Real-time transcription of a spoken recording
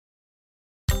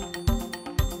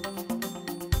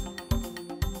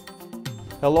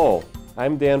Hello,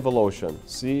 I'm Dan Voloshin,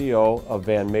 CEO of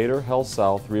Matre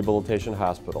HealthSouth Rehabilitation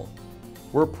Hospital.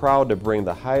 We're proud to bring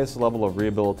the highest level of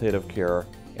rehabilitative care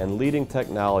and leading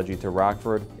technology to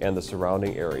Rockford and the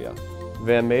surrounding area.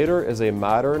 Matre is a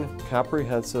modern,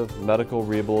 comprehensive medical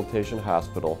rehabilitation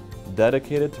hospital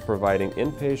dedicated to providing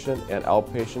inpatient and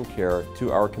outpatient care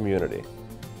to our community.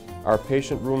 Our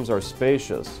patient rooms are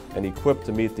spacious and equipped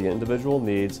to meet the individual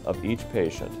needs of each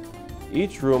patient.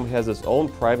 Each room has its own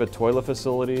private toilet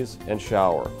facilities and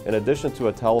shower, in addition to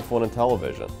a telephone and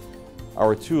television.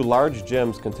 Our two large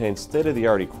gyms contain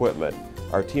state-of-the-art equipment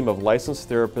our team of licensed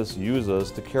therapists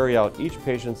uses to carry out each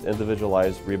patient's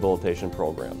individualized rehabilitation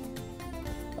program.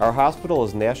 Our hospital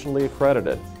is nationally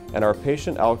accredited, and our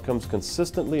patient outcomes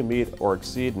consistently meet or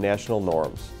exceed national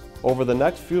norms. Over the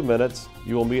next few minutes,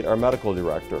 you will meet our medical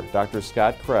director, Dr.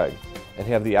 Scott Craig, and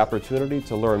have the opportunity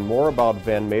to learn more about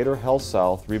Matre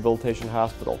HealthSouth Rehabilitation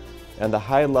Hospital and the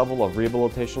high level of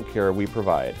rehabilitation care we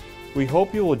provide. We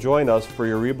hope you will join us for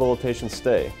your rehabilitation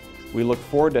stay. We look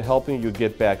forward to helping you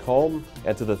get back home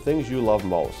and to the things you love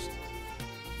most.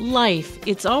 Life,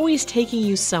 it's always taking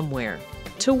you somewhere.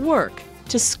 To work,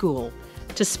 to school,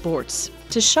 to sports,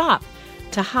 to shop,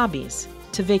 to hobbies,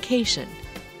 to vacation,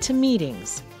 to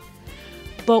meetings.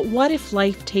 But what if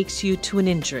life takes you to an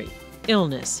injury,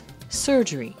 illness,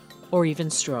 surgery, or even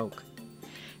stroke?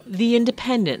 The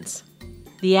independence,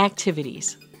 the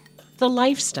activities, the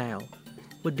lifestyle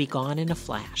would be gone in a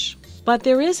flash. But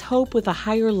there is hope with a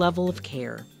higher level of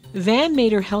care.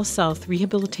 Matre HealthSouth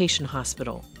Rehabilitation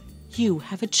Hospital. You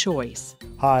have a choice.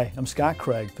 Hi, I'm Scott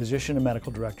Craig, Physician and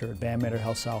Medical Director at Matre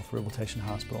HealthSouth Rehabilitation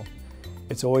Hospital.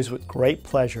 It's always with great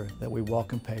pleasure that we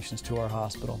welcome patients to our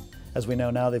hospital. As we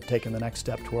know now, they've taken the next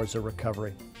step towards their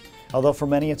recovery. Although for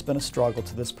many it's been a struggle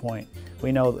to this point,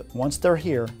 we know that once they're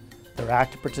here, their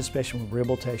active participation with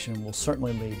rehabilitation will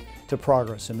certainly lead to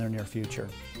progress in their near future.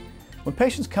 When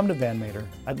patients come to Matre,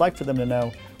 I'd like for them to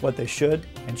know what they should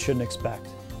and shouldn't expect.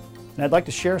 And I'd like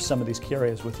to share some of these key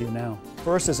areas with you now.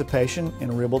 First, as a patient in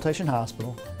a rehabilitation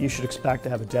hospital, you should expect to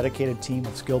have a dedicated team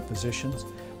of skilled physicians,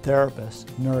 therapists,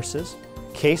 nurses,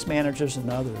 case managers, and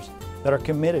others that are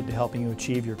committed to helping you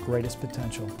achieve your greatest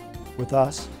potential. With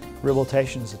us,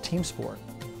 rehabilitation is a team sport.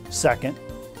 Second,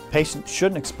 patients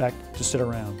shouldn't expect to sit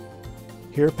around.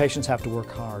 Here, patients have to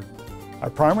work hard. Our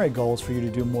primary goal is for you to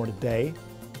do more today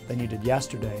than you did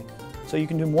yesterday, so you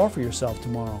can do more for yourself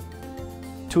tomorrow.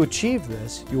 To achieve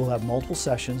this, you will have multiple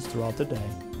sessions throughout the day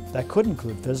that could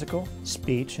include physical,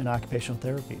 speech, and occupational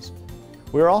therapies.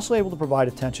 We are also able to provide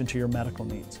attention to your medical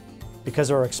needs. Because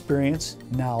of our experience,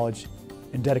 knowledge,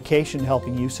 and dedication to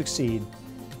helping you succeed,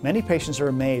 many patients are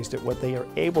amazed at what they are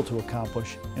able to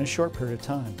accomplish in a short period of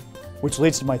time. Which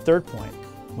leads to my third point.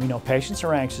 We know patients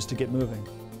are anxious to get moving,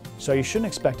 so you shouldn't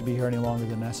expect to be here any longer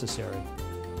than necessary.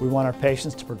 We want our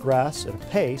patients to progress at a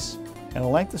pace and a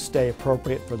length of stay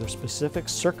appropriate for their specific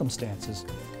circumstances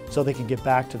so they can get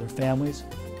back to their families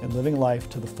and living life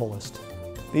to the fullest.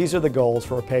 These are the goals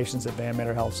for our patients at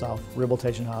Matre HealthSouth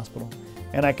Rehabilitation Hospital,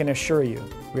 and I can assure you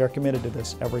we are committed to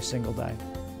this every single day.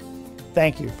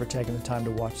 Thank you for taking the time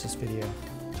to watch this video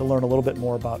to learn a little bit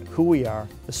more about who we are,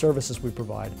 the services we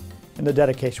provide, and the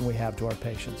dedication we have to our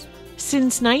patients.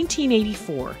 Since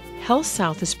 1984,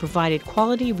 HealthSouth has provided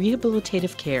quality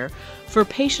rehabilitative care for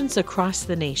patients across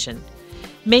the nation,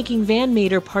 making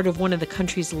Matre part of one of the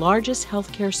country's largest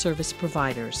healthcare service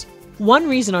providers. One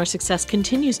reason our success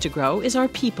continues to grow is our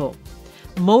people,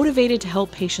 motivated to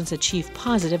help patients achieve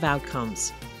positive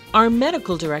outcomes. Our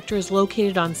medical director is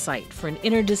located on site for an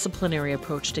interdisciplinary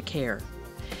approach to care.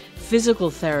 Physical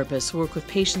therapists work with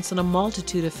patients on a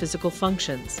multitude of physical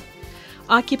functions.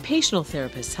 Occupational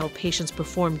therapists help patients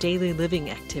perform daily living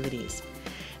activities.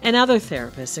 And other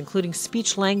therapists, including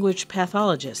speech-language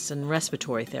pathologists and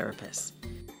respiratory therapists.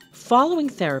 Following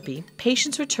therapy,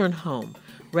 patients return home,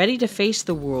 ready to face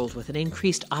the world with an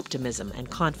increased optimism and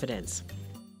confidence.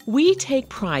 We take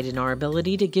pride in our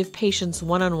ability to give patients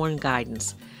one-on-one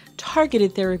guidance,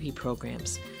 targeted therapy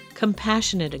programs,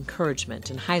 compassionate encouragement,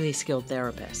 and highly skilled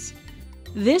therapists.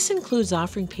 This includes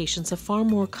offering patients a far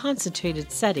more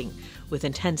concentrated setting with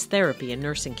intense therapy and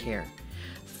nursing care,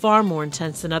 far more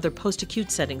intense than other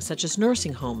post-acute settings such as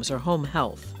nursing homes or home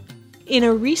health. In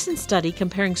a recent study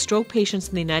comparing stroke patients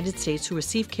in the United States who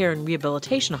receive care in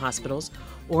rehabilitation hospitals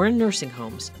or in nursing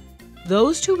homes,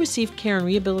 those who received care in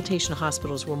rehabilitation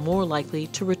hospitals were more likely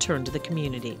to return to the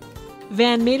community.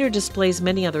 Matre displays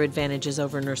many other advantages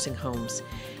over nursing homes.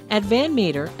 At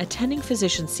Matre, attending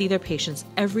physicians see their patients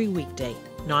every weekday,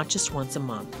 not just once a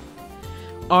month.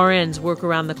 RNs work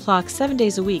around the clock 7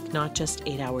 days a week, not just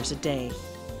 8 hours a day.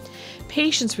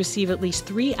 Patients receive at least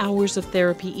 3 hours of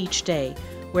therapy each day,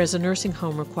 whereas a nursing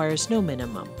home requires no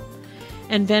minimum.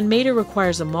 And Van Matre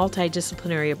requires a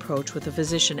multidisciplinary approach with a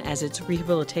physician as its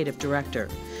rehabilitative director.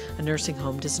 A nursing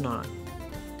home does not.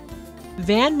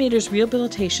 Van Matre's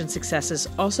rehabilitation successes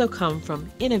also come from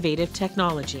innovative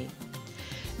technology.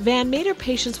 Van Matre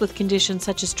patients with conditions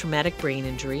such as traumatic brain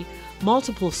injury,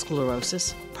 multiple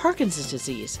sclerosis, Parkinson's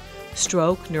disease,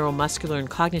 stroke, neuromuscular and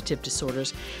cognitive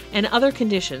disorders, and other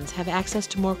conditions have access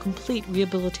to more complete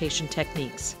rehabilitation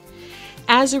techniques.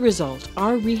 As a result,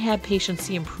 our rehab patients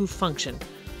see improved function,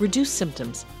 reduced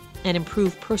symptoms, and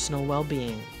improved personal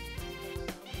well-being.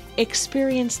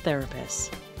 Experienced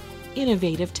therapists,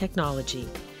 innovative technology,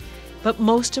 but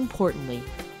most importantly,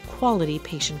 quality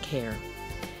patient care.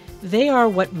 They are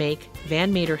what make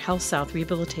Van Matre HealthSouth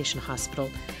Rehabilitation Hospital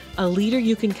a leader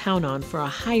you can count on for a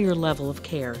higher level of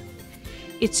care.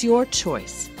 It's your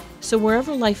choice, so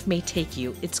wherever life may take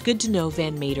you, it's good to know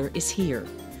Van Matre is here,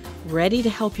 ready to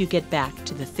help you get back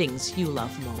to the things you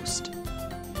love most.